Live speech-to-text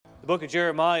The book of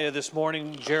Jeremiah this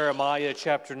morning, Jeremiah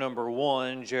chapter number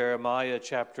 1, Jeremiah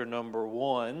chapter number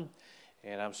 1.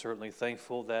 And I'm certainly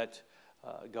thankful that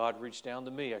God reached down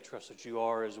to me. I trust that you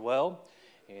are as well.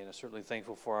 And I'm certainly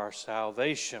thankful for our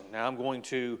salvation. Now I'm going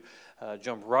to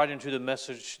jump right into the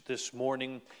message this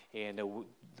morning. And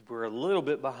we're a little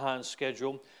bit behind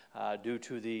schedule due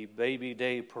to the Baby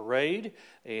Day Parade.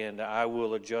 And I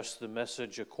will adjust the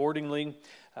message accordingly.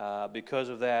 Because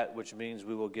of that, which means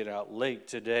we will get out late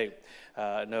today.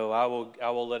 No, I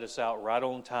will let us out right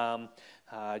on time.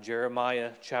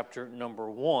 Jeremiah chapter number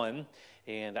 1,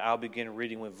 and I'll begin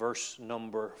reading with verse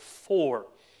number 4.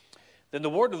 Then the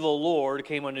word of the Lord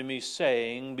came unto me,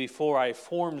 saying, Before I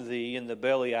formed thee in the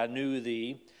belly I knew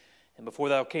thee, and before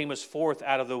thou camest forth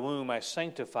out of the womb I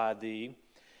sanctified thee,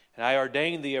 and I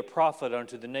ordained thee a prophet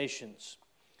unto the nations.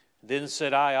 Then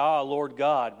said I, Lord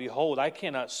God, behold, I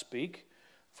cannot speak,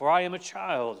 for I am a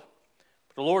child.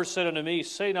 But the Lord said unto me,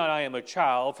 Say not, I am a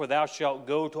child, for thou shalt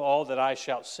go to all that I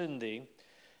shall send thee,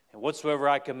 and whatsoever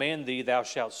I command thee thou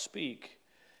shalt speak.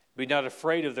 Be not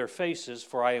afraid of their faces,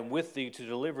 for I am with thee to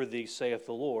deliver thee, saith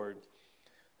the Lord. And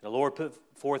the Lord put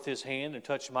forth his hand and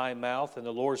touched my mouth, and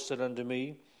the Lord said unto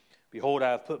me, Behold,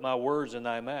 I have put my words in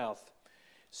thy mouth.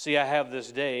 See, I have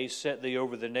this day set thee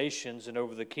over the nations and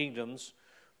over the kingdoms,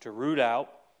 to root out,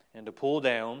 and to pull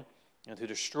down, and to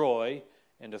destroy,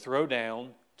 and to throw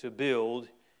down, to build,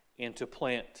 and to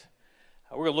plant.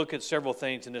 We're going to look at several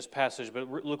things in this passage, but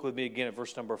look with me again at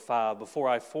verse number 5. Before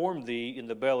I formed thee in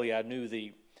the belly I knew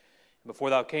thee. Before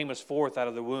thou camest forth out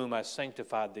of the womb I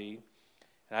sanctified thee,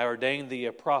 and I ordained thee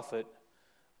a prophet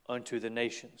unto the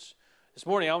nations. This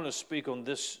morning I want to speak on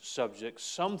this subject,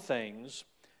 some things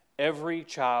every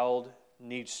child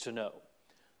needs to know.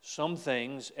 Some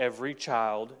things every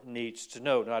child needs to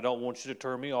know. Now, I don't want you to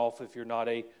turn me off if you're not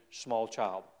a small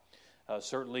child.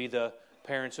 Certainly the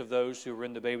parents of those who were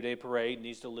in the Baby Day Parade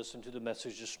needs to listen to the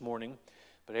message this morning.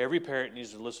 But every parent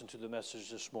needs to listen to the message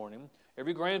this morning.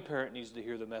 Every grandparent needs to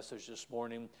hear the message this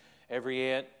morning.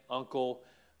 Every aunt, uncle,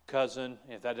 cousin,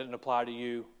 if that didn't apply to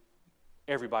you,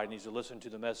 everybody needs to listen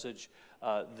to the message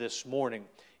this morning.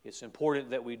 It's important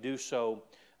that we do so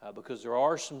because there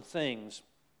are some things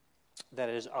that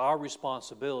it is our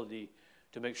responsibility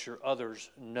to make sure others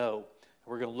know.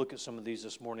 We're going to look at some of these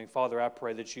this morning. Father, I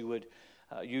pray that you would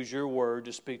use your word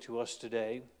to speak to us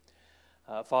today.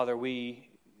 Father, we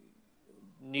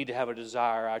need to have a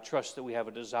desire. I trust that we have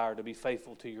a desire to be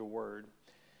faithful to your word.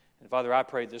 And Father, I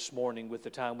pray this morning with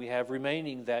the time we have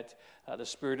remaining that the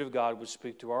Spirit of God would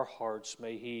speak to our hearts.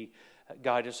 May he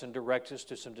guide us and direct us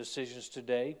to some decisions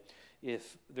today.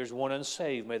 If there's one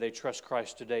unsaved, may they trust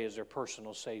Christ today as their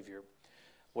personal Savior.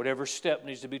 Whatever step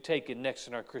needs to be taken next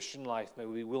in our Christian life, may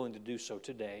we be willing to do so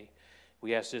today.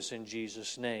 We ask this in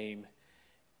Jesus' name.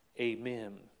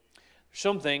 Amen. There's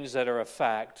some things that are a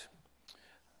fact.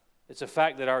 It's a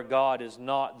fact that our God is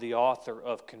not the author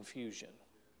of confusion.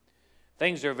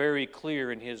 Things are very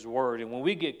clear in His Word, and when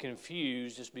we get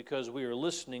confused, it's because we are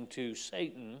listening to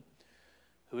Satan,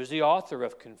 who is the author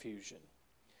of confusion.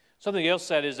 Something else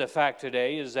that is a fact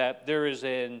today is that there is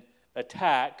an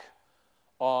attack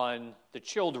on the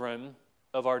children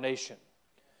of our nation.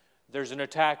 There's an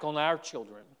attack on our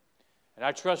children. And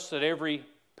I trust that every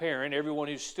parent, everyone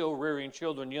who's still rearing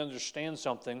children, you understand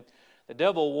something. The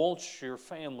devil wants your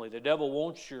family. The devil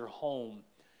wants your home.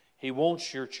 He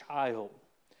wants your child.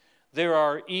 There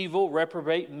are evil,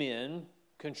 reprobate men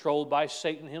controlled by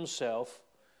Satan himself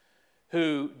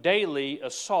who daily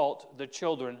assault the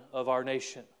children of our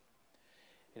nation.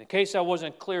 In case I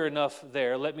wasn't clear enough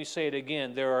there, let me say it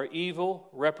again. There are evil,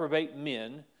 reprobate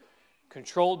men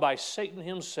controlled by Satan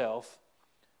himself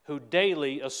who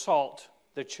daily assault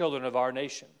the children of our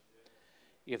nation.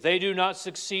 If they do not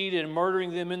succeed in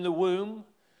murdering them in the womb,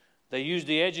 they use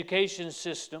the education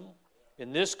system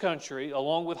in this country,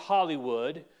 along with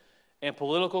Hollywood and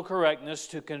political correctness,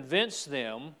 to convince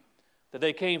them that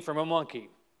they came from a monkey.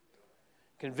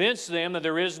 Convince them that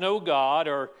there is no God,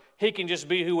 or he can just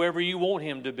be whoever you want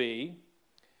him to be.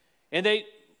 And they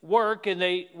work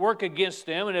against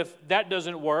them, and if that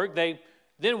doesn't work, they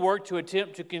then work to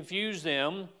attempt to confuse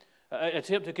them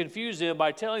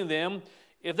by telling them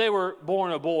if they were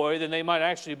born a boy, then they might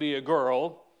actually be a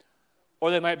girl, or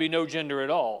they might be no gender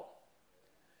at all.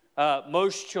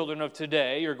 Most children of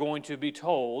today are going to be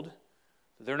told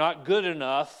that they're not good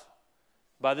enough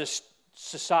by this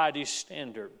society's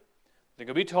standard. They're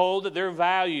going to be told that their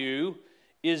value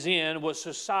is in what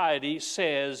society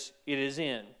says it is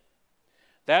in.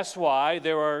 That's why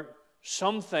there are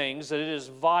some things that it is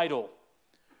vital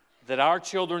that our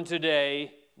children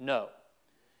today know.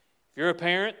 If you're a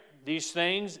parent, these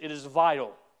things, it is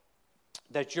vital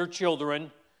that your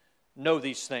children know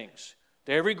these things.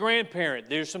 To every grandparent,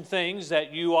 there's some things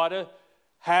that you ought to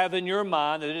have in your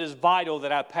mind that it is vital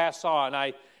that I pass on.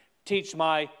 I teach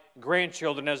my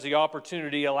grandchildren as the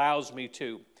opportunity allows me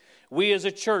to. We as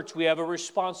a church, we have a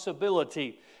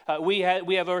responsibility. We have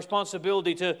a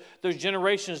responsibility to those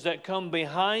generations that come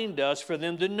behind us for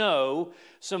them to know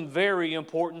some very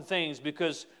important things.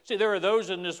 Because, see, there are those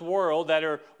in this world that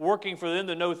are working for them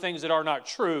to know things that are not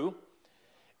true.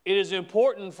 It is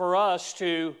important for us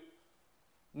to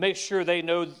make sure they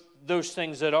know those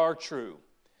things that are true.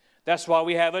 That's why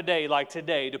we have a day like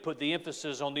today to put the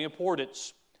emphasis on the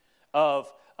importance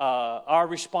of our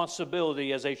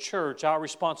responsibility as a church, our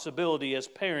responsibility as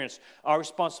parents, our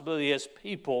responsibility as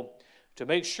people to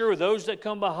make sure those that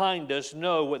come behind us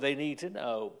know what they need to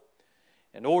know.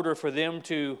 In order for them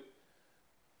to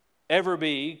ever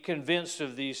be convinced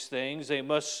of these things,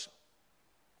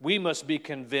 we must be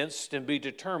convinced and be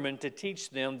determined to teach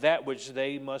them that which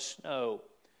they must know.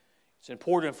 It's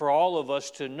important for all of us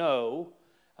to know,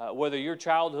 whether your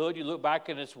childhood, you look back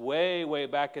and it's way, way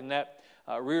back in that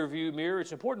rear view mirror.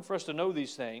 It's important for us to know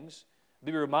these things,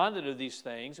 be reminded of these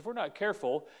things. If we're not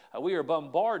careful, we are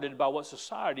bombarded by what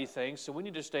society thinks, so we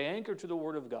need to stay anchored to the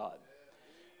Word of God.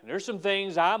 And there's some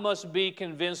things I must be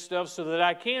convinced of so that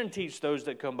I can teach those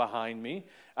that come behind me.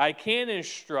 I can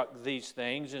instruct these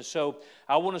things. And so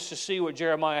I want us to see what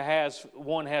Jeremiah has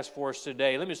for us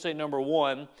today. Let me say, number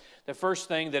one, the first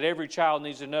thing that every child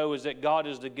needs to know is that God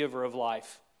is the giver of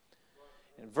life.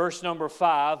 In verse number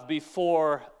 5,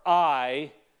 before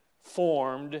I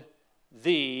formed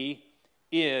thee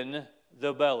in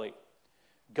the belly.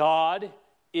 God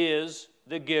is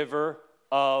the giver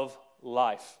of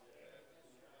life.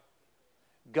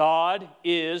 God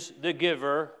is the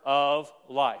giver of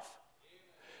life.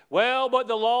 Well, but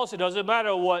the law, it doesn't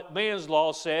matter what man's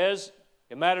law says.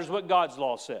 It matters what God's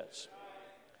law says.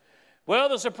 Well,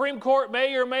 the Supreme Court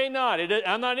may or may not.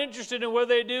 I'm not interested in whether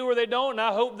they do or they don't, and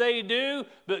I hope they do.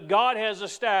 But God has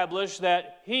established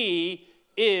that He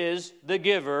is the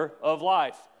giver of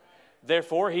life.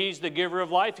 Therefore, He's the giver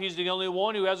of life. He's the only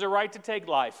one who has a right to take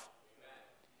life.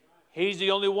 He's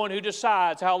the only one who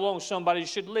decides how long somebody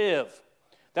should live.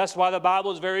 That's why the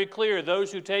Bible is very clear.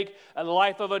 Those who take the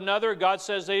life of another, God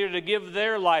says they are to give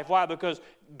their life. Why? Because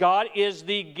God is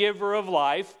the giver of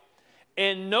life,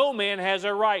 and no man has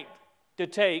a right to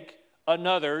take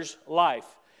another's life.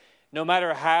 No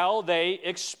matter how they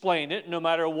explain it, no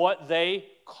matter what they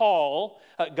call,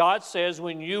 God says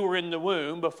when you were in the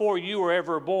womb, before you were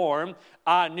ever born,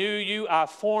 I knew you, I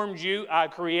formed you, I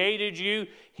created you.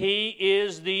 He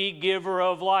is the giver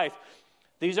of life.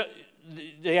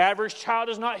 The average child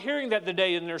is not hearing that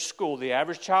today in their school. The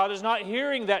average child is not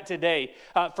hearing that today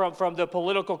from the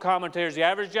political commentators. The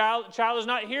average child is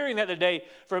not hearing that today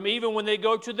from even when they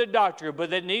go to the doctor.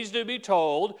 But it needs to be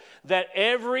told that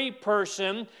every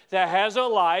person that has a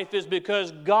life is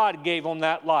because God gave them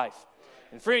that life.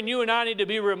 And friend, you and I need to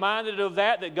be reminded of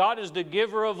that God is the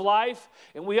giver of life,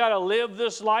 and we ought to live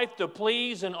this life to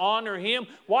please and honor Him.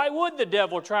 Why would the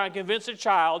devil try and convince a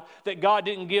child that God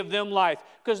didn't give them life?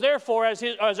 Because therefore, as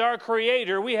our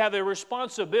Creator, we have a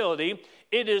responsibility.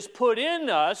 It is put in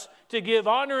us to give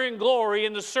honor and glory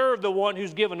and to serve the one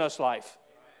who's given us life.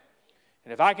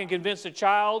 And if I can convince a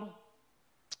child,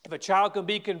 if a child can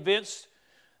be convinced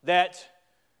that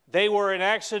they were an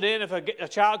accident, if a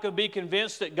child can be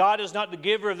convinced that God is not the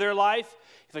giver of their life,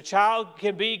 if a child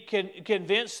can be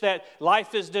convinced that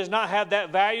life does not have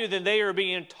that value, then they are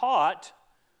being taught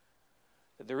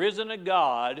that there isn't a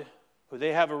God who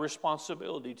they have a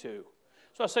responsibility to.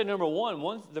 So I say number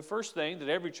one, the first thing that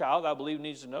every child, I believe,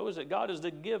 needs to know is that God is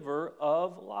the giver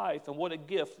of life, and what a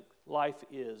gift life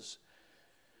is.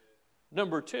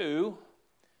 Number two,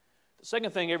 the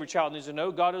second thing every child needs to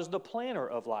know, God is the planner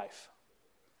of life.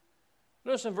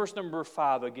 Notice in verse number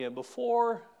 5 again,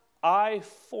 before I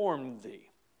formed thee.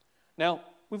 Now,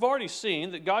 we've already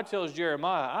seen that God tells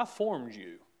Jeremiah, I formed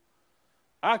you.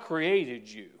 I created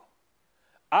you.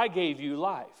 I gave you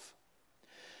life.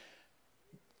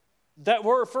 That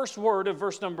first word of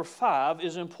verse number 5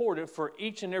 is important for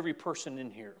each and every person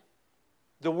in here.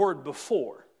 The word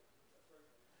before.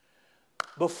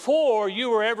 Before you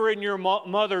were ever in your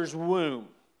mother's womb.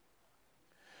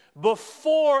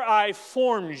 Before I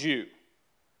formed you.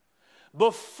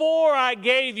 Before I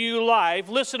gave you life,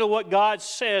 listen to what God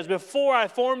says. Before I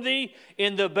formed thee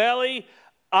in the belly,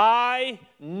 I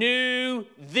knew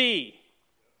thee.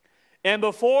 And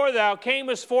before thou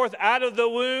camest forth out of the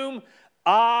womb,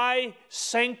 I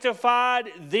sanctified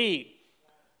thee.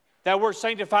 That word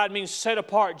sanctified means set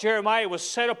apart. Jeremiah was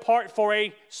set apart for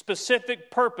a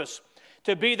specific purpose.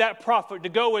 to be that prophet, to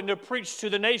go and to preach to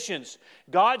the nations.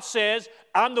 God says,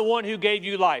 I'm the one who gave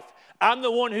you life. I'm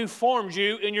the one who formed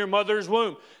you in your mother's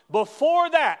womb. Before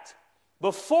that,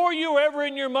 before you were ever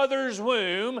in your mother's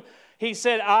womb, He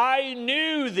said, I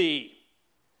knew thee.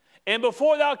 And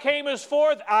before thou camest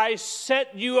forth, I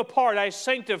set you apart. I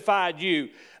sanctified you.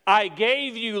 I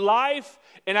gave you life,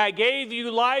 and I gave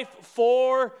you life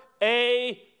for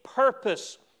a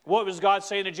purpose. What was God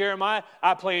saying to Jeremiah?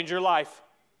 I planned your life.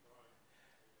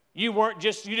 You weren't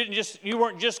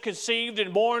just conceived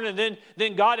and born, and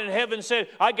then God in heaven said,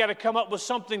 I got to come up with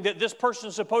something that this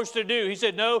person's supposed to do. He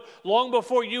said, no, long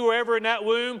before you were ever in that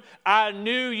womb, I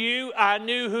knew you, I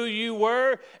knew who you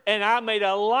were, and I made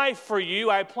a life for you.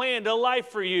 I planned a life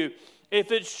for you.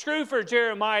 If it's true for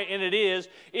Jeremiah, and it is,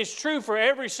 it's true for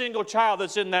every single child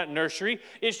that's in that nursery.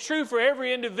 It's true for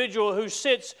every individual who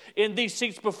sits in these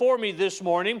seats before me this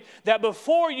morning, that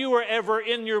before you were ever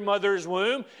in your mother's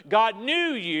womb, God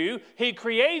knew you. He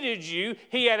created you.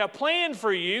 He had a plan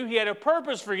for you. He had a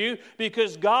purpose for you,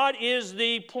 because God is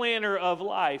the planner of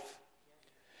life.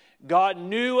 God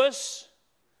knew us,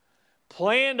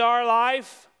 planned our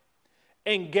life,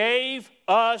 and gave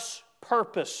us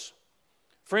purpose.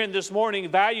 Friend, this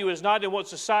morning, value is not in what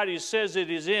society says it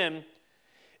is in.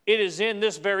 It is in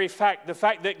this very fact, the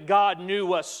fact that God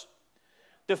knew us,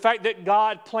 the fact that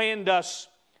God planned us,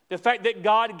 the fact that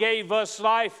God gave us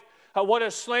life. What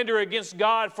a slander against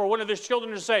God for one of His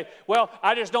children to say, well,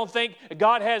 I just don't think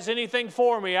God has anything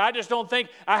for me. I just don't think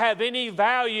I have any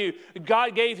value.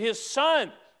 God gave His Son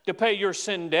to pay your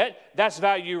sin debt. That's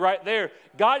value right there.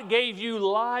 God gave you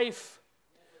life.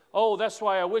 Oh, that's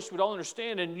why I wish we'd all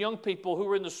understand. And young people who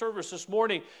were in the service this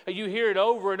morning, you hear it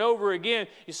over and over again.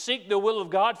 You seek the will of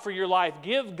God for your life.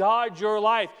 Give God your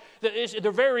life.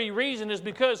 The very reason is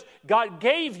because God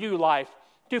gave you life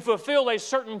to fulfill a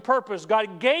certain purpose.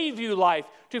 God gave you life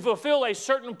to fulfill a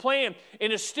certain plan.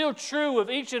 And it's still true of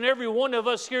each and every one of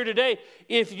us here today.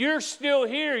 If you're still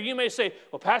here, you may say,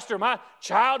 well, Pastor, my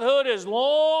childhood is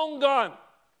long gone.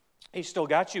 He's still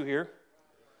got you here,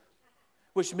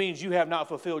 which means you have not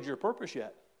fulfilled your purpose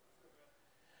yet.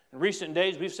 In recent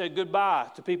days, we've said goodbye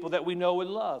to people that we know and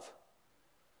love.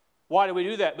 Why do we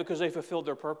do that? Because they fulfilled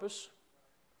their purpose.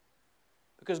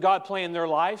 Because God planned their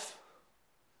life.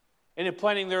 And in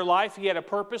planning their life, He had a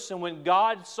purpose. And when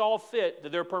God saw fit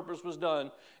that their purpose was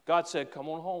done, God said, come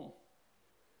on home.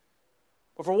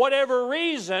 But for whatever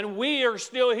reason, we are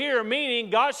still here, meaning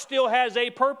God still has a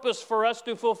purpose for us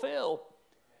to fulfill.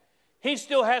 He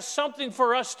still has something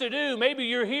for us to do. Maybe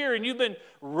you're here and you've been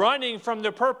running from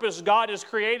the purpose God has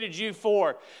created you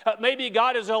for. Maybe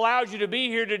God has allowed you to be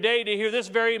here today to hear this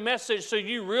very message so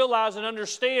you realize and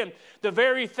understand the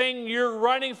very thing you're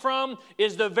running from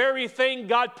is the very thing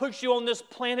God put you on this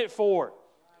planet for.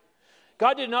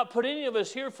 God did not put any of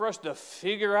us here for us to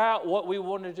figure out what we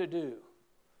wanted to do.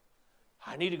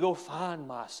 I need to go find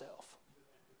myself.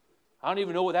 I don't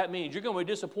even know what that means. You're going to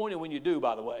be disappointed when you do,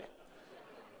 by the way.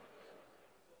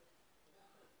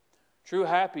 True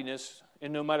happiness,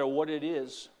 and no matter what it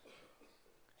is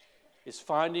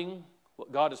finding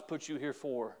what God has put you here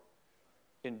for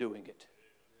and doing it.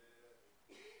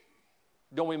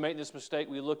 Don't we make this mistake?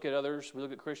 We look at others, we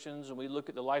look at Christians, and we look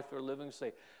at the life they're living and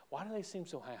say, why do they seem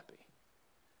so happy?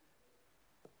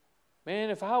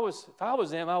 Man, if I was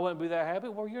them, I wouldn't be that happy.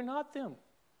 Well, you're not them.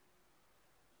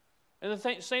 And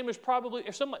the same is probably,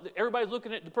 if everybody's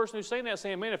looking at the person who's saying that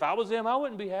saying, man, if I was them, I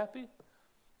wouldn't be happy.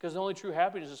 Because the only true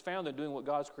happiness is found in doing what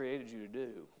God's created you to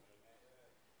do.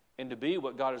 And to be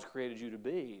what God has created you to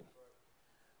be.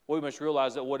 Well, we must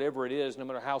realize that whatever it is, no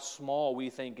matter how small we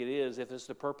think it is, if it's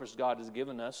the purpose God has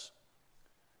given us,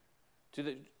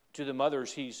 to the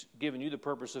mothers, He's given you the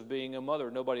purpose of being a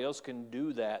mother. Nobody else can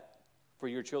do that for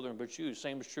your children but you.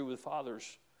 Same is true with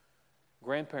fathers,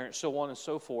 grandparents, so on and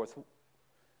so forth.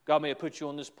 God may have put you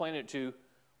on this planet to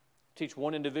teach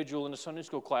one individual in a Sunday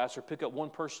school class or pick up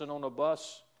one person on a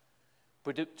bus.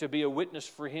 But to be a witness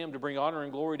for Him, to bring honor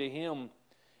and glory to Him,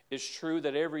 it's true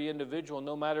that every individual,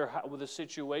 no matter how, with the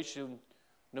situation,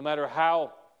 no matter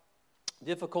how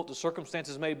difficult the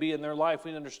circumstances may be in their life,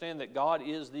 we understand that God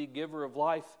is the giver of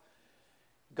life.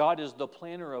 God is the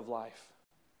planner of life.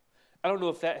 I don't know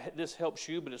if this helps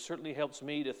you, but it certainly helps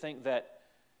me to think that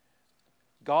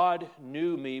God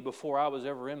knew me before I was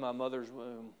ever in my mother's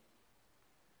womb.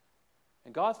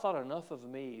 And God thought enough of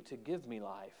me to give me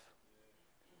life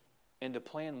and to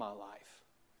plan my life.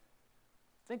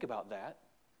 Think about that.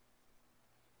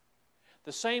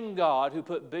 The same God who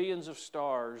put billions of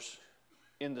stars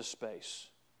into space.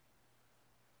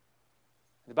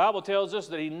 The Bible tells us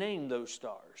that He named those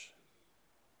stars.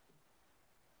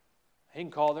 He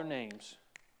can call their names.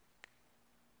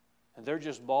 And they're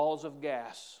just balls of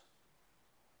gas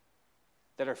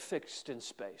that are fixed in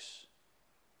space.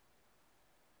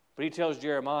 But he tells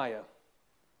Jeremiah,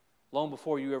 long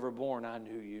before you were born, I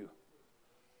knew you.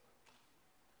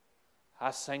 I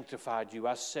sanctified you.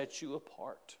 I set you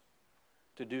apart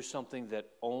to do something that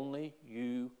only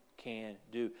you can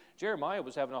do. Jeremiah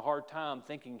was having a hard time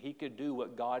thinking he could do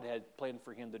what God had planned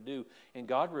for him to do. And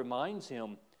God reminds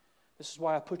him, this is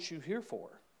why I put you here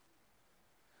for.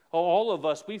 All of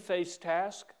us, we face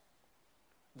tasks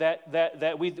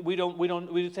that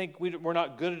we think we're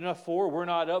not good enough for, we're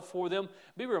not up for them.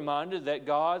 Be reminded that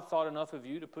God thought enough of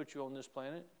you to put you on this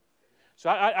planet. So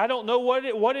I don't know what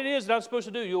it is that I'm supposed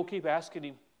to do. You'll keep asking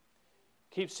Him.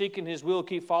 Keep seeking His will.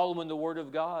 Keep following the Word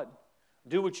of God.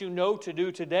 Do what you know to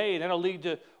do today, and that'll lead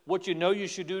to what you know you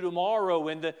should do tomorrow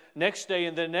and the next day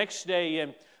and the next day,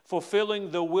 and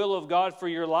fulfilling the will of God for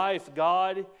your life.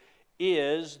 God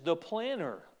is the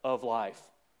planner of life.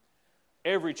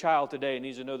 Every child today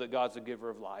needs to know that God's the giver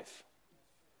of life.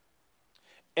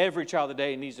 Every child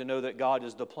today needs to know that God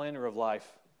is the planner of life.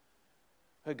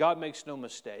 God makes no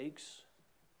mistakes.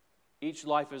 Each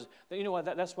life is, you know what,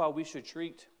 that's why we should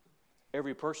treat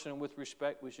every person with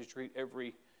respect. We should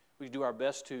we do our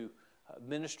best to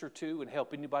minister to and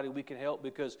help anybody we can help,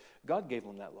 because God gave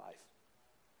them that life.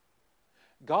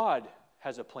 God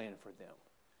has a plan for them.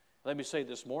 Let me say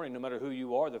this morning, no matter who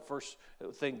you are, the first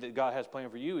thing that God has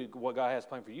planned for you, what God has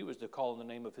planned for you, is to call in the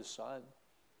name of His Son.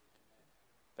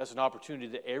 That's an opportunity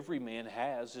that every man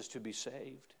has, is to be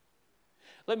saved.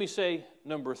 Let me say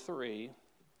number 3,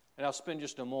 and I'll spend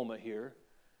just a moment here.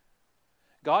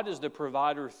 God is the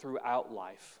provider throughout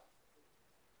life.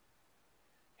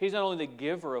 He's not only the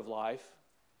giver of life.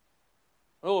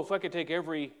 Oh, if I could take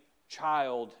every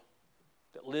child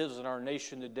that lives in our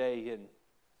nation today and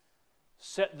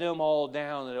set them all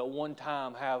down and at one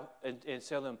time and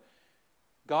tell them,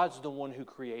 God's the one who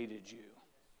created you.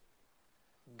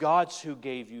 God's who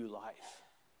gave you life.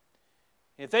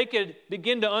 If they could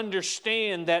begin to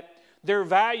understand that their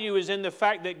value is in the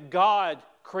fact that God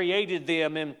created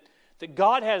them and that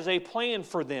God has a plan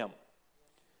for them.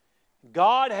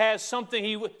 God has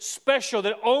something special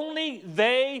that only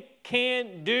they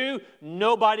can do.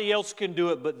 Nobody else can do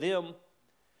it but them.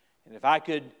 And if I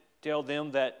could tell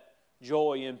them that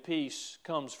joy and peace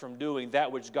comes from doing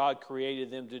that which God created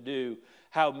them to do,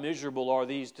 how miserable are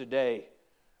these today?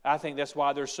 I think that's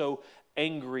why they're so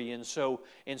angry and so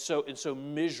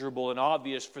miserable and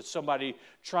obvious for somebody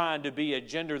trying to be a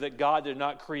gender that God did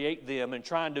not create them and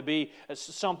trying to be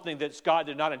something that God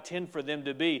did not intend for them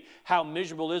to be. How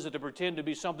miserable is it to pretend to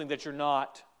be something that you're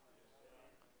not?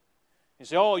 You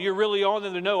say, oh, you're really on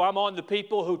them. No, I'm on the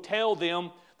people who tell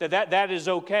them that is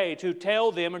okay, to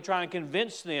tell them and try and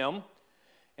convince them.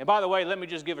 And by the way, let me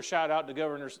just give a shout out to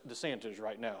Governor DeSantis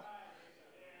right now.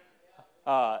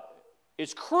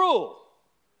 It's cruel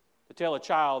to tell a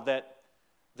child that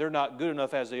they're not good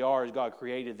enough as they are, as God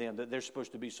created them, that they're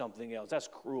supposed to be something else. That's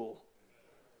cruel.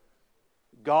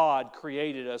 God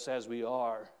created us as we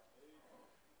are.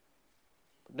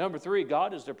 But number 3,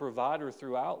 God is the provider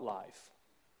throughout life.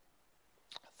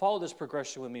 Follow this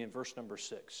progression with me in verse number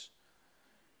 6.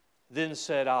 Then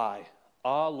said I,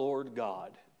 Ah, Lord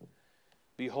God,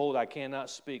 behold, I cannot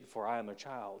speak, for I am a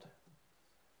child.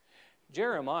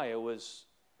 Jeremiah was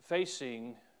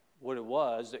facing what it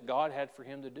was that God had for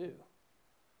him to do.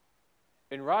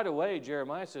 And right away,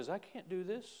 Jeremiah says, I can't do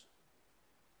this.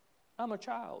 I'm a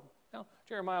child. Now,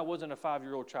 Jeremiah wasn't a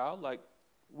 5-year-old child like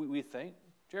we think.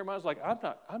 Jeremiah's like,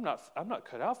 I'm not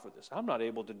cut out for this. I'm not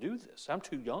able to do this. I'm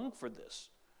too young for this.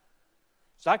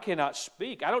 So I cannot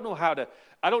speak. I don't know how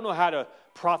to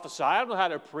prophesy. I don't know how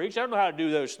to preach. I don't know how to do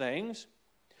those things.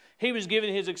 He was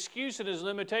given his excuse and his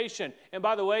limitation. And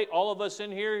by the way, all of us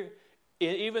in here,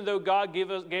 even though God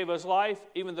gave us life,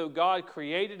 even though God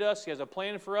created us, He has a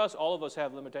plan for us, all of us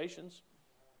have limitations.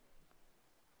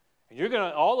 And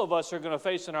all of us are going to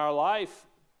face in our life,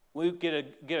 we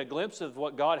get a glimpse of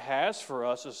what God has for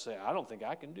us and say, I don't think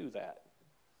I can do that.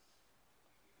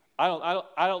 I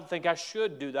don't think I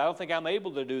should do that. I don't think I'm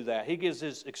able to do that. He gives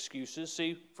his excuses.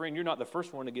 See, friend, you're not the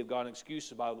first one to give God an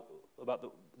excuse about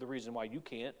the reason why you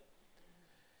can't.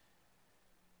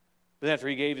 But after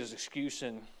he gave his excuse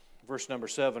in verse number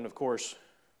 7, of course,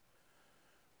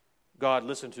 God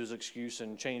listened to his excuse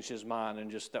and changed his mind,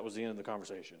 and that was the end of the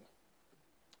conversation.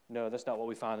 No, that's not what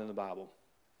we find in the Bible.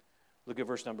 Look at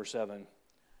verse number 7.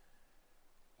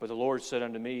 But the Lord said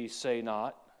unto me, Say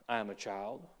not, I am a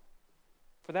child,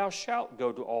 for thou shalt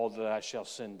go to all that I shall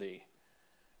send thee,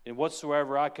 and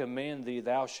whatsoever I command thee,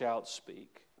 thou shalt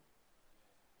speak.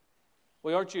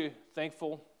 Well, aren't you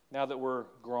thankful now that we're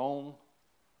grown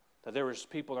that there was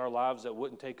people in our lives that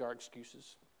wouldn't take our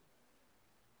excuses.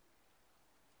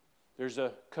 There's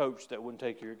a coach that wouldn't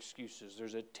take your excuses.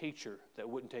 There's a teacher that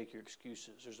wouldn't take your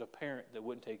excuses. There's a parent that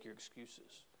wouldn't take your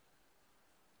excuses.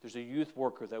 There's a youth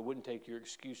worker that wouldn't take your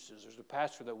excuses. There's a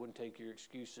pastor that wouldn't take your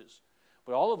excuses.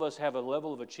 But all of us have a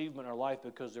level of achievement in our life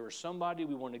because there was somebody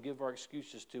we wanted to give our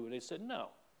excuses to, and they said, no,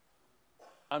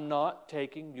 I'm not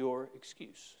taking your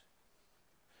excuse.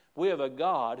 We have a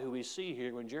God who we see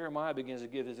here when Jeremiah begins to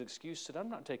give his excuse, said, I'm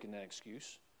not taking that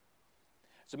excuse.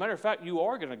 As a matter of fact, you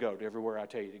are going to go to everywhere I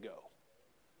tell you to go.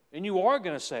 And you are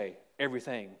going to say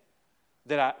everything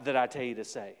that I tell you to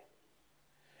say.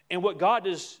 And what God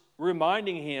is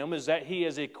reminding him is that he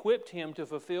has equipped him to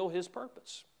fulfill his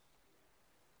purpose.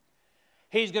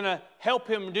 He's going to help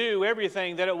him do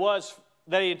everything that it was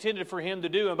that he intended for him to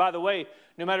do. And by the way,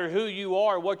 no matter who you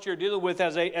are, what you're dealing with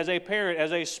as a parent,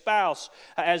 as a spouse,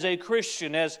 as a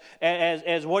Christian, as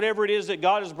whatever it is that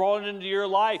God has brought into your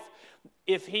life,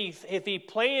 if he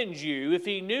planned you, if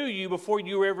he knew you before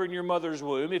you were ever in your mother's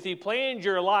womb, if he planned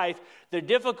your life, the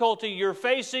difficulty you're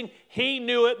facing, he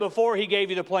knew it before he gave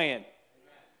you the plan.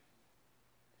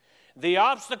 The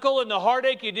obstacle and the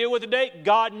heartache you deal with today,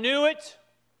 God knew it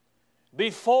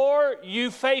before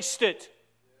you faced it.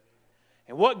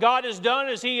 And what God has done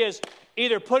is He has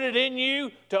either put it in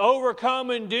you to overcome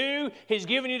and do. He's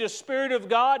given you the Spirit of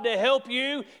God to help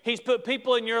you. He's put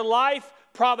people in your life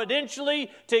providentially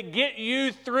to get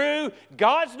you through.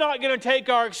 God's not going to take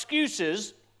our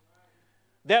excuses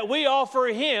that we offer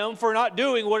Him for not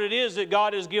doing what it is that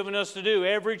God has given us to do.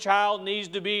 Every child needs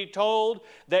to be told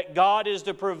that God is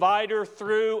the provider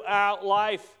throughout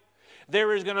life.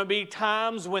 There is going to be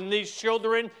times when these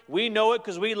children, we know it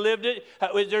because we lived it,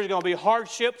 there's going to be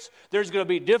hardships, there's going to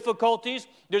be difficulties,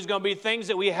 there's going to be things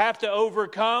that we have to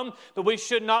overcome, but we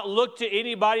should not look to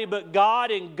anybody but God,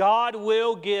 and God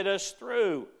will get us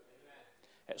through.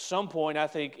 At some point, I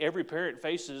think every parent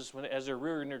faces, as they're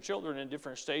rearing their children in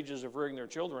different stages of rearing their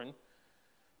children,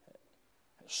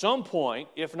 at some point,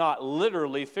 if not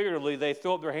literally, figuratively, they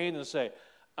throw up their hand and say,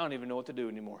 I don't even know what to do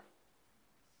anymore.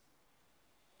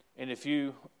 And if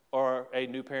you are a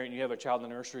new parent and you have a child in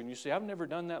the nursery and you say, I've never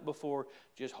done that before,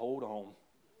 just hold on.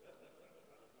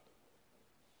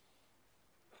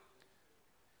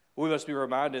 We must be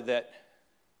reminded that,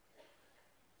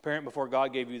 parent, before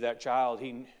God gave you that child,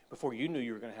 before you knew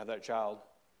you were going to have that child,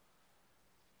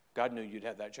 God knew you'd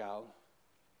have that child.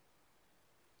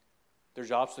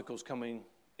 There's obstacles coming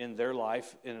in their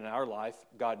life and in our life.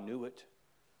 God knew it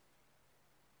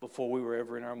before we were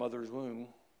ever in our mother's womb.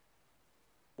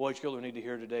 Boy, children need to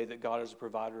hear today that God is a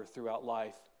provider throughout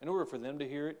life. In order for them to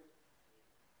hear it,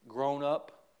 grown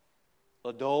up,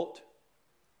 adult,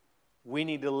 we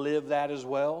need to live that as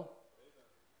well.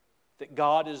 That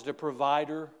God is the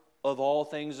provider of all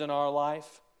things in our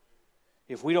life.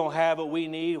 If we don't have what we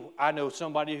need, I know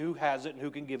somebody who has it and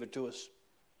who can give it to us.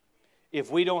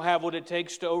 If we don't have what it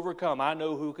takes to overcome, I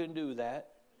know who can do that.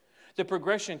 The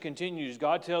progression continues.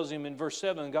 God tells him in verse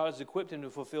 7, God has equipped him to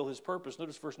fulfill his purpose.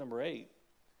 Notice verse number 8.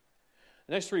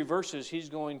 The next 3 verses, there's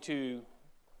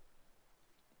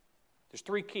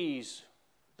 3 keys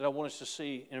that I want us to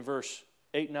see in verse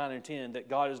 8, 9, and 10 that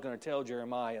God is going to tell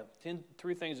Jeremiah.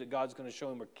 3 things that God's going to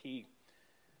show him are key.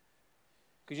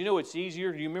 Because you know it's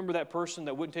easier. Do you remember that person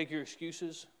that wouldn't take your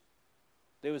excuses?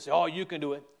 They would say, oh, you can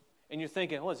do it. And you're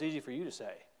thinking, well, it's easy for you to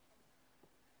say.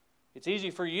 It's easy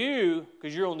for you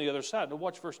because you're on the other side. Now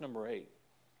watch verse number 8.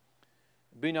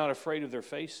 Be not afraid of their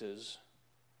faces,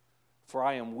 for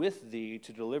I am with thee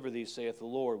to deliver thee, saith the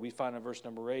Lord. We find in verse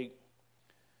number 8,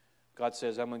 God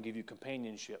says, I'm going to give you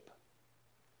companionship.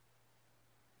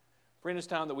 Friend, it's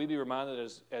time that we be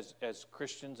reminded as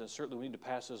Christians, and certainly we need to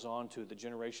pass this on to the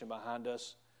generation behind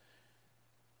us,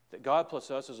 that God puts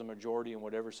us as a majority in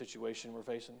whatever situation we're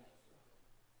facing.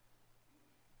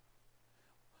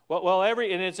 Well,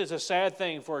 and it's a sad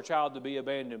thing for a child to be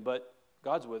abandoned, but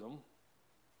God's with them.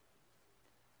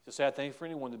 It's a sad thing for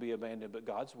anyone to be abandoned, but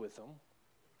God's with them.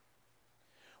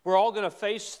 We're all going to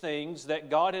face things that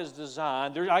God has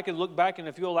designed. I can look back, and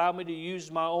if you allow me to use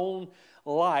my own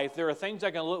life, there are things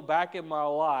I can look back in my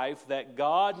life that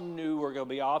God knew were going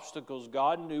to be obstacles.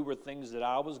 God knew were things that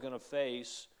I was going to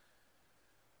face,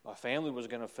 my family was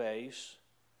going to face.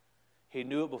 He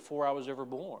knew it before I was ever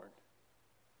born.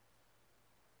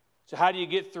 So how do you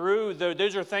get through?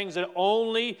 Those are things that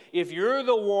only if you're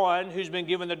the one who's been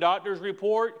given the doctor's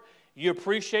report, you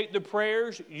appreciate the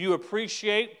prayers, you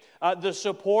appreciate the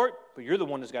support, but you're the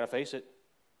one that's got to face it.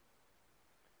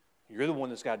 You're the one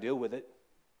that's got to deal with it.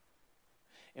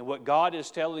 And what God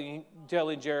is telling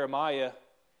Jeremiah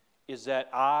is that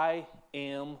I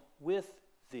am with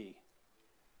thee.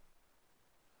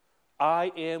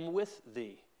 I am with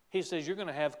thee. He says you're going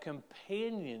to have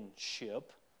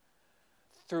companionship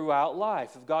throughout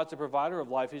life. If God's the provider of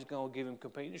life, He's going to give him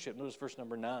companionship. Notice verse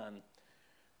number 9.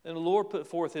 Then the Lord put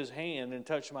forth His hand and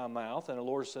touched my mouth, and the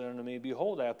Lord said unto me,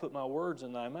 Behold, I have put my words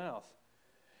in thy mouth.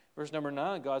 Verse number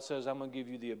 9, God says, I'm going to give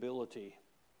you the ability.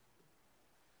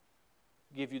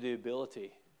 Give you the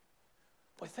ability.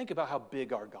 Boy, think about how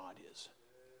big our God is.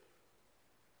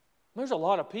 There's a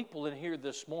lot of people in here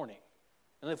this morning.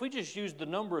 And if we just use the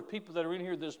number of people that are in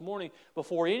here this morning,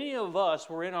 before any of us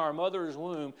were in our mother's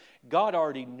womb, God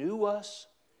already knew us.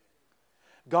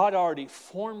 God already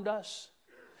formed us.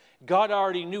 God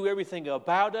already knew everything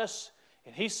about us.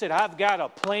 And He said, I've got a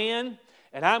plan,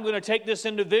 and I'm going to take this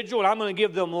individual, and I'm going to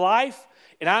give them life,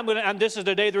 and this is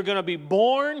the day they're going to be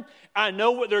born. I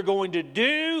know what they're going to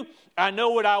do. I know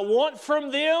what I want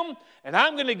from them, and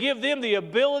I'm going to give them the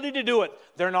ability to do it.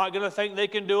 They're not going to think they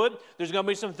can do it. There's going to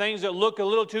be some things that look a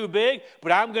little too big,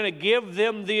 but I'm going to give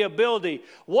them the ability.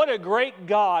 What a great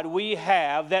God we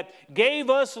have that gave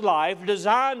us life,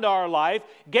 designed our life,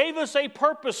 gave us a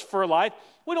purpose for life.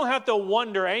 We don't have to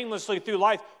wander aimlessly through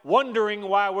life wondering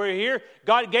why we're here.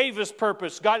 God gave us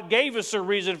purpose. God gave us a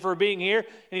reason for being here.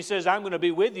 And He says, I'm going to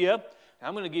be with you.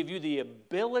 I'm going to give you the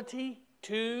ability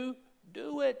to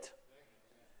do it.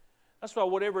 That's why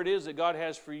whatever it is that God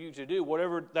has for you to do,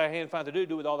 whatever thy hand finds to do,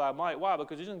 do with all thy might. Why?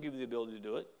 Because He's going to give you the ability to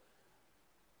do it.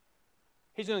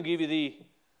 He's going to give you the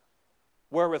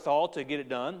wherewithal to get it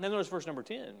done. Then notice verse number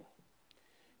 10.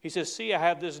 He says, See, I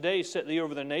have this day set thee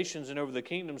over the nations and over the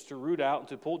kingdoms to root out and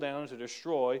to pull down and to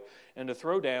destroy and to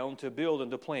throw down, to build and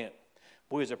to plant.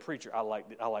 Boy, as a preacher, I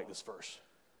like this verse.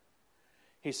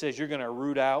 He says, you're going to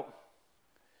root out,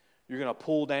 you're going to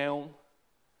pull down,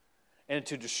 and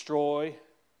to destroy,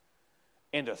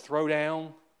 and to throw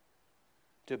down,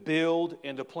 to build,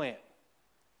 and to plant.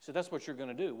 So that's what you're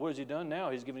going to do. What has He done now?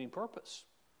 He's given you purpose.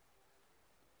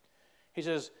 He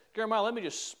says, Jeremiah, let me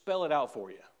just spell it out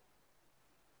for you.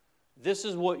 This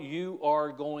is what you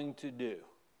are going to do.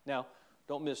 Now,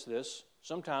 don't miss this.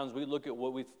 Sometimes we look at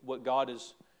what God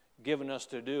has given us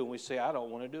to do, and we say, I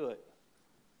don't want to do it.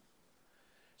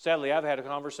 Sadly, I've had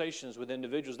conversations with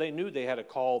individuals. They knew they had a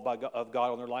call of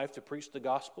God on their life to preach the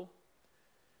gospel.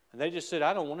 And they just said,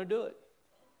 I don't want to do it.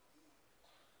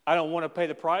 I don't want to pay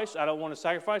the price. I don't want to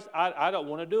sacrifice. I don't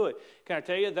want to do it. Can I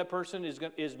tell you, that person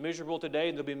is miserable today,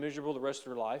 and they'll be miserable the rest of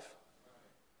their life?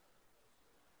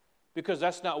 Because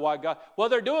that's not why God... Well,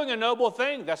 they're doing a noble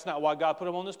thing. That's not why God put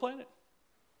them on this planet.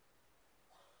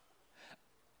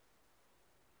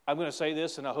 I'm going to say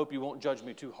this, and I hope you won't judge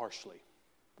me too harshly.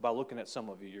 By looking at some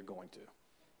of you, you're going to.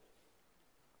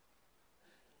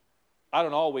 I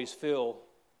don't always feel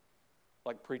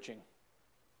like preaching.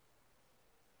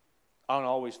 I don't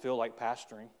always feel like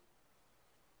pastoring.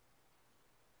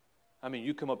 I mean,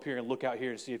 you come up here and look out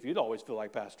here and see if you'd always feel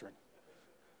like pastoring.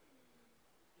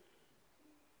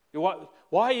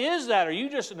 Why is that? Are you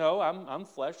just, no, I'm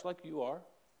flesh like you are.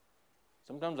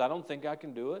 Sometimes I don't think I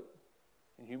can do it.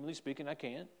 And humanly speaking, I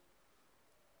can't.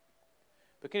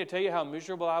 But can I tell you how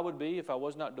miserable I would be if I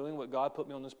was not doing what God put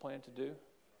me on this planet to do?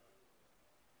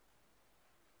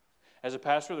 As a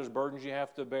pastor, there's burdens you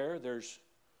have to bear. There's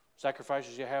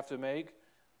sacrifices you have to make.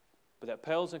 But that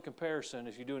pales in comparison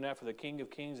if you're doing that for the King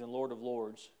of Kings and Lord of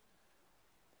Lords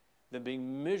than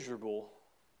being miserable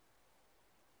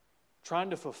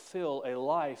trying to fulfill a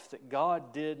life that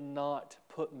God did not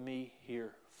put me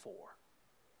here for.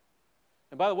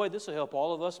 And by the way, this will help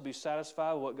all of us be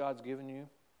satisfied with what God's given you.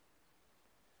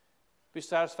 Be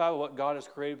satisfied with what God has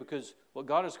created, because what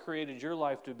God has created your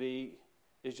life to be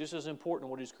is just as important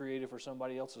as what He's created for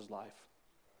somebody else's life.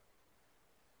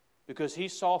 Because He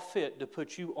saw fit to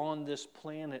put you on this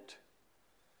planet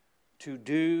to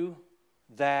do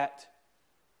that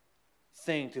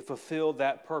thing, to fulfill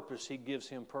that purpose. He gives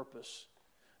him purpose.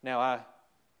 Now, I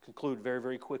conclude very,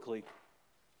 very quickly.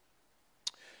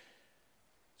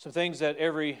 Some things that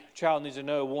every child needs to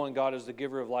know. 1, God is the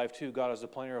giver of life. 2, God is the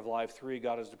planner of life. 3,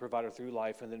 God is the provider through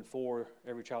life. And then 4,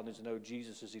 every child needs to know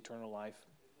Jesus is eternal life.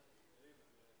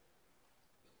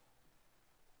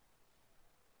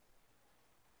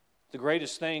 The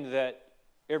greatest thing that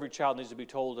every child needs to be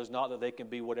told is not that they can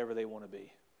be whatever they want to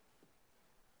be.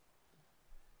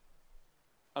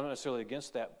 I'm not necessarily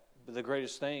against that, but the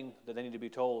greatest thing that they need to be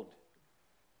told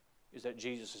is that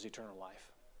Jesus is eternal life.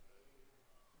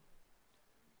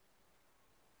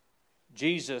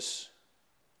 Jesus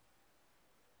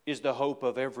is the hope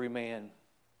of every man.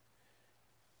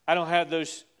 I don't have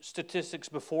those statistics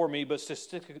before me, but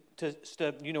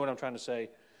you know what I'm trying to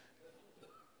say.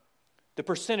 The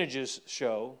percentages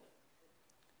show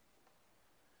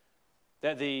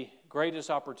that the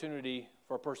greatest opportunity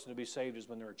for a person to be saved is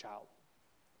when they're a child.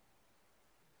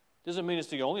 Doesn't mean it's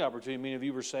the only opportunity. I mean, if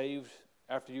you were saved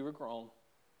after you were grown.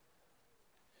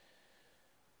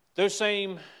 Those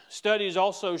same studies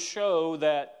also show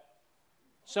that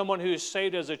someone who is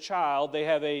saved as a child, they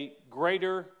have a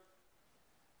greater,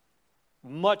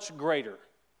 much greater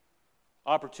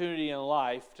opportunity in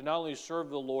life to not only serve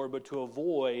the Lord, but to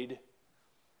avoid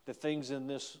the things in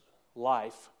this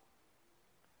life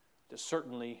that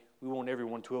certainly we want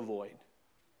everyone to avoid.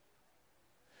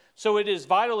 So it is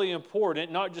vitally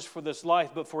important, not just for this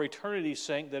life, but for eternity's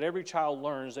sake, that every child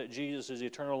learns that Jesus is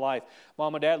eternal life.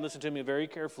 Mom and Dad, listen to me very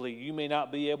carefully. You may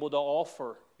not be able to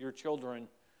offer your children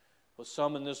with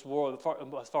some in this world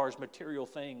as far as material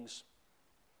things.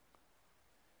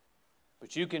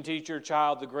 But you can teach your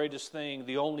child the greatest thing,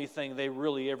 the only thing they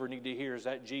really ever need to hear is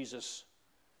that Jesus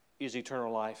is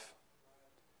eternal life.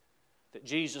 That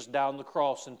Jesus died on the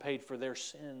cross and paid for their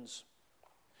sins.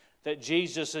 That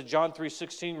Jesus, as John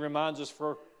 3:16 reminds us,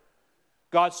 for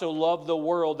God so loved the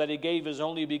world that He gave His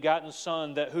only begotten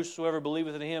Son, that whosoever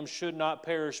believeth in Him should not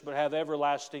perish but have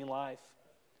everlasting life.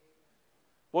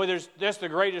 Boy, that's the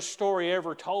greatest story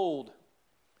ever told.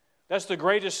 That's the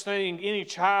greatest thing any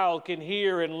child can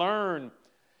hear and learn.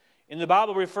 And the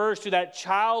Bible refers to that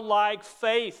childlike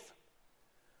faith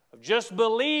of just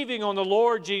believing on the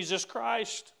Lord Jesus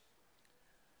Christ.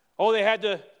 Oh, they have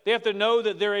to know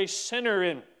that they're a sinner.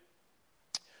 And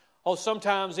oh,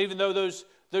 sometimes even though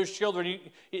those children,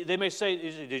 they may say,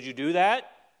 "Did you do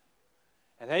that?"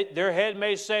 And their head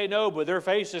may say no, but their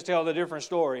face is telling a different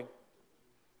story.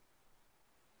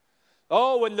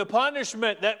 Oh, and the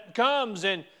punishment that comes,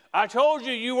 and I told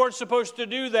you you weren't supposed to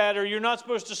do that, or you're not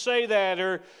supposed to say that,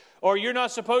 or you're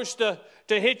not supposed to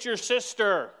hit your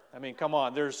sister. I mean, come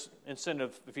on, there's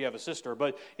incentive if you have a sister,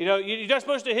 but you're not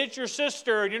supposed to hit your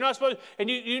sister, and you're not supposed, and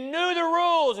you knew the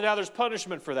rules, and now there's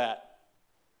punishment for that.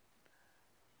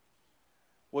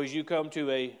 Well, as you come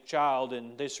to a child,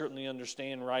 and they certainly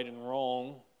understand right and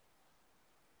wrong,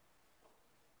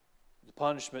 the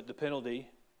punishment, the penalty,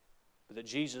 but that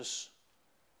Jesus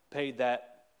paid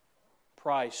that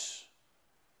price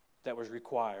that was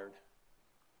required.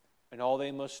 And all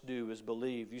they must do is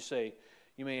believe.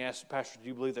 You may ask, "Pastor, do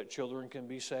you believe that children can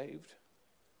be saved?"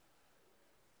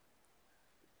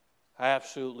 I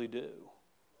absolutely do.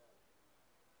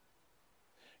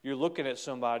 You're looking at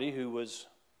somebody who was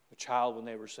a child when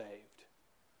they were saved.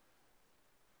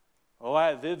 Oh, I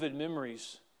have vivid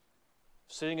memories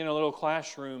sitting in a little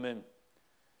classroom, and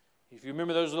if you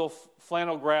remember those little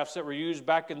flannel graphs that were used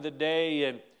back in the day,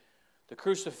 and the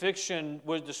crucifixion,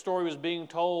 the story was being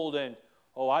told, and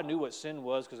I knew what sin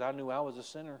was because I knew I was a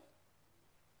sinner.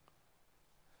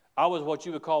 I was what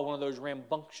you would call one of those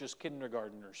rambunctious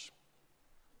kindergartners.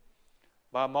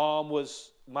 My mom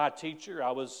was my teacher.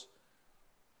 I was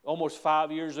almost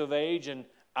 5 years of age, and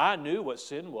I knew what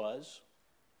sin was.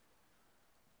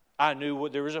 I knew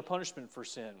there was a punishment for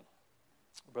sin.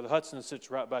 Brother Hudson sits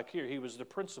right back here. He was the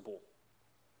principal.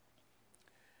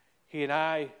 He and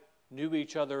I knew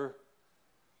each other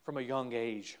from a young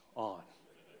age on.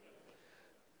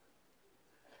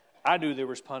 I knew there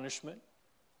was punishment.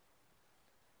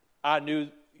 I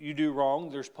knew you do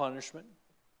wrong, there's punishment.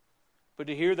 But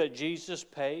to hear that Jesus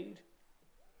paid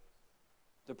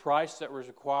the price that was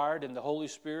required, and the Holy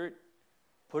Spirit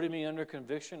putting me under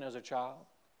conviction as a child.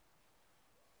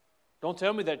 Don't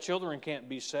tell me that children can't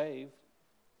be saved.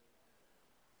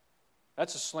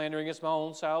 That's a slander against my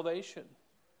own salvation.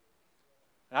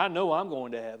 And I know I'm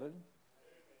going to heaven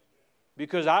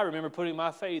because I remember putting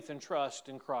my faith and trust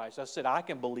in Christ. I said, I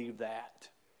can believe that.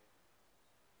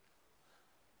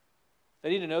 They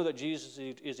need to know that Jesus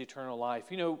is eternal life.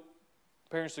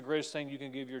 Parents, the greatest thing you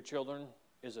can give your children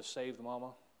is a saved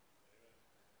mama,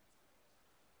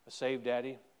 a saved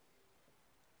daddy.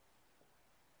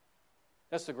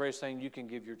 That's the greatest thing you can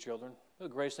give your children. The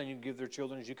greatest thing you can give their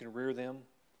children is you can rear them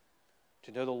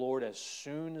to know the Lord as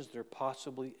soon as they're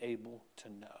possibly able to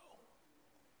know.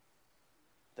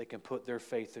 They can put their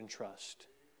faith and trust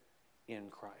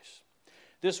in Christ.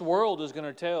 This world is going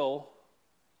to tell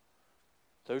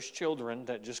those children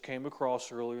that just came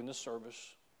across earlier in the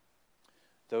service,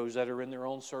 those that are in their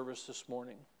own service this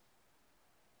morning,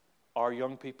 our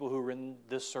young people who are in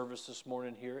this service this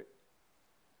morning hear it.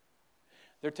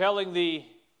 They're telling the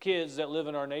kids that live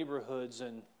in our neighborhoods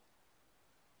and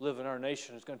live in our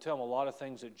nation, it's going to tell them a lot of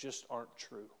things that just aren't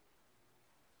true.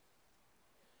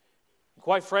 And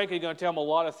quite frankly, it's going to tell them a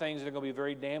lot of things that are going to be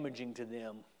very damaging to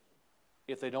them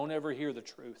if they don't ever hear the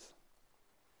truth.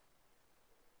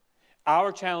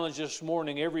 Our challenge this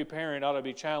morning, every parent ought to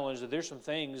be challenged that there's some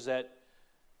things that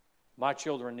my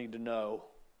children need to know,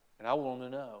 and I want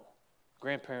them to know.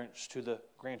 grandparents to the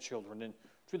grandchildren. And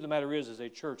the truth of the matter is, as a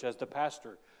church, as the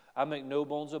pastor, I make no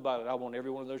bones about it. I want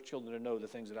every one of those children to know the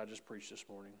things that I just preached this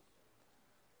morning.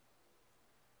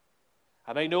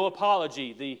 I make no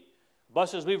apology. The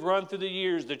buses we've run through the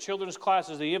years, the children's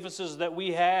classes, the emphasis that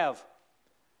we have,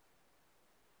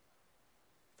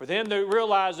 for them to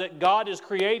realize that God has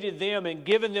created them and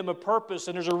given them a purpose,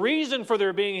 and there's a reason for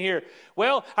their being here.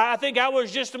 Well, I think I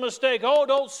was just a mistake. Oh,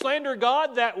 don't slander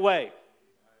God that way.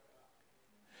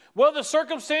 Well, the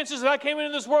circumstances that I came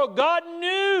into this world, God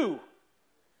knew.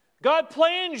 God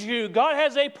planned you. God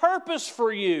has a purpose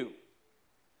for you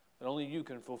that only you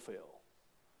can fulfill.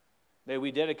 May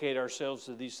we dedicate ourselves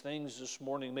to these things this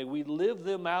morning. May we live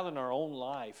them out in our own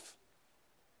life.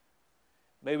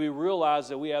 May we realize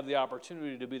that we have the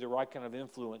opportunity to be the right kind of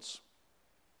influence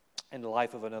in the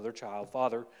life of another child.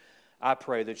 Father, I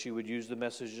pray that you would use the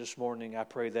message this morning. I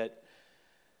pray that